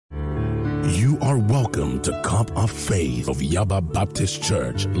You are welcome to Cup of Faith of Yaba Baptist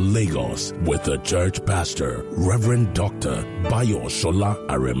Church, Lagos, with the church pastor, Reverend Dr. Bayo Sola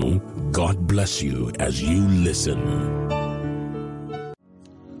Aremu. God bless you as you listen.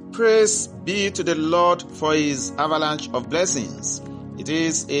 Praise be to the Lord for his avalanche of blessings. It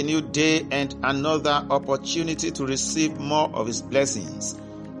is a new day and another opportunity to receive more of his blessings.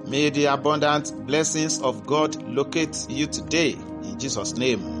 May the abundant blessings of God locate you today in Jesus'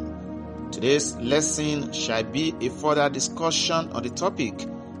 name. Today's lesson shall be a further discussion on the topic,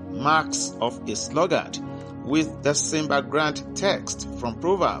 Marks of a Sluggard, with the same background text from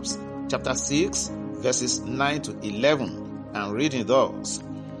Proverbs chapter 6, verses 9 to 11, and reading thus.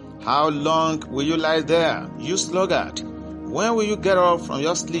 How long will you lie there, you sluggard? When will you get up from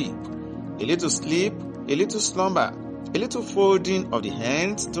your sleep? A little sleep, a little slumber, a little folding of the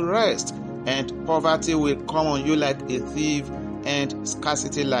hands to rest, and poverty will come on you like a thief, and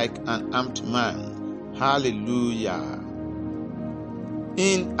scarcity like an armed man. Hallelujah.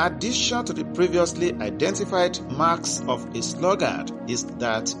 In addition to the previously identified marks of a sluggard, is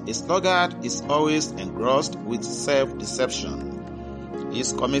that a sluggard is always engrossed with self-deception.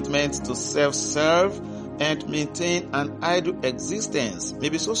 His commitment to self-serve and maintain an idle existence may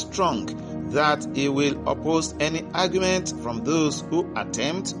be so strong that he will oppose any argument from those who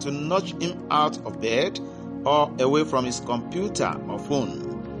attempt to nudge him out of bed or away from his computer or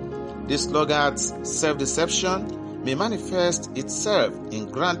phone. This sluggard's self-deception may manifest itself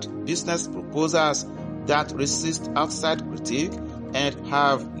in grand business proposals that resist outside critique and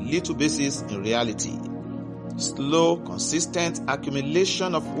have little basis in reality. Slow, consistent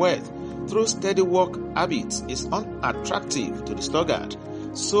accumulation of wealth through steady work habits is unattractive to the sluggard,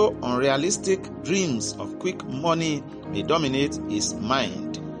 so unrealistic dreams of quick money may dominate his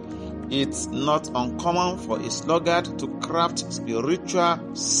mind. It's not uncommon for a sluggard to craft spiritual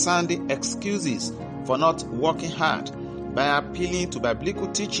sounding excuses for not working hard by appealing to biblical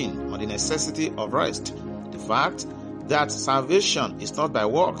teaching on the necessity of rest, the fact that salvation is not by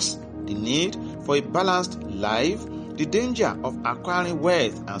works, the need for a balanced life, the danger of acquiring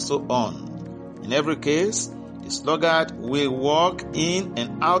wealth, and so on. In every case, the sluggard will walk in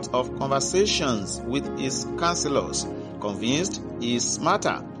and out of conversations with his counselors, convinced he is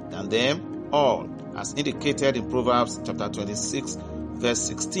smarter than them all, as indicated in Proverbs chapter 26, verse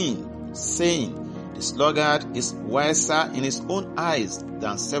 16, saying, the sluggard is wiser in his own eyes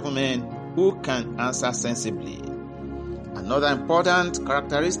than 7 men who can answer sensibly. Another important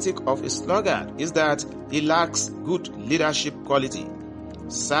characteristic of a sluggard is that he lacks good leadership quality.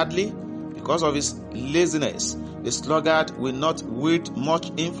 Sadly, because of his laziness, the sluggard will not wield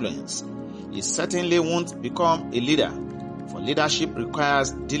much influence. He certainly won't become a leader, for leadership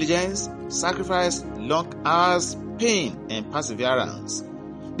requires diligence, sacrifice, long hours, pain, and perseverance.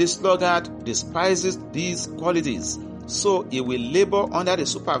 The sluggard despises these qualities, so he will labor under the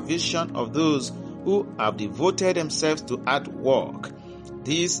supervision of those who have devoted themselves to hard work.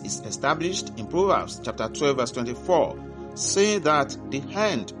 This is established in Proverbs chapter 12, verse 24, saying that the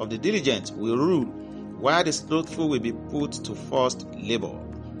hand of the diligent will rule, while the slothful will be put to forced labor.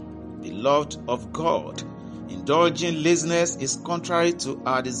 Beloved of God, indulging laziness is contrary to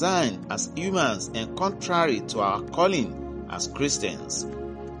our design as humans and contrary to our calling as Christians.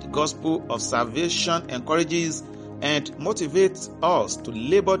 The gospel of salvation encourages and motivates us to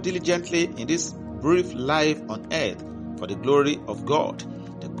labor diligently in this brief life on earth for the glory of God,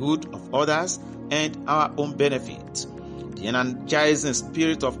 the good of others, and our own benefit. The energizing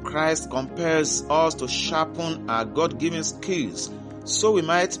spirit of Christ compels us to sharpen our God-given skills so we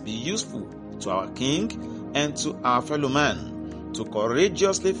might be useful to our King and to our fellow man, to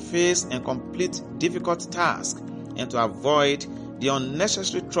courageously face and complete difficult tasks, and to avoid the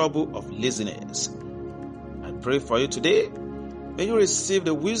unnecessary trouble of laziness. I pray for you today. May you receive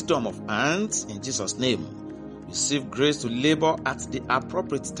the wisdom of ants in Jesus' name. Receive grace to labor at the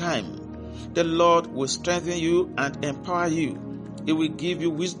appropriate time. The Lord will strengthen you and empower you. He will give you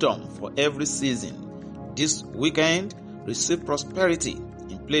wisdom for every season. This weekend, receive prosperity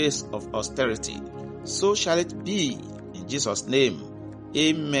in place of austerity. So shall it be in Jesus' name.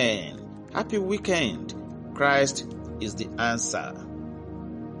 Amen. Happy weekend. Christ is the answer.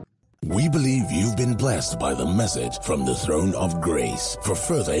 We believe you've been blessed by the message from the Throne of Grace. For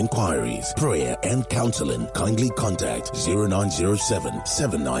further inquiries, prayer, and counseling, kindly contact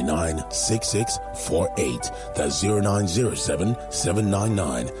 0907-799-6648. That's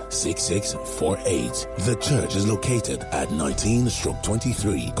 0907-799-6648. The church is located at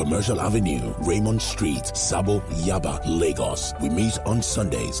 19/23 Commercial Avenue, Raymond Street, Sabo, Yaba, Lagos. We meet on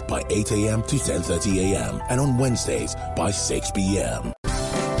Sundays by 8 a.m. to 10:30 a.m. and on Wednesdays by 6 p.m.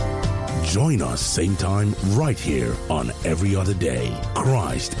 Join us same time right here on Every Other Day.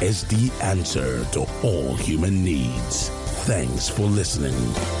 Christ is the answer to all human needs. Thanks for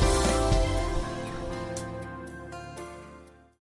listening.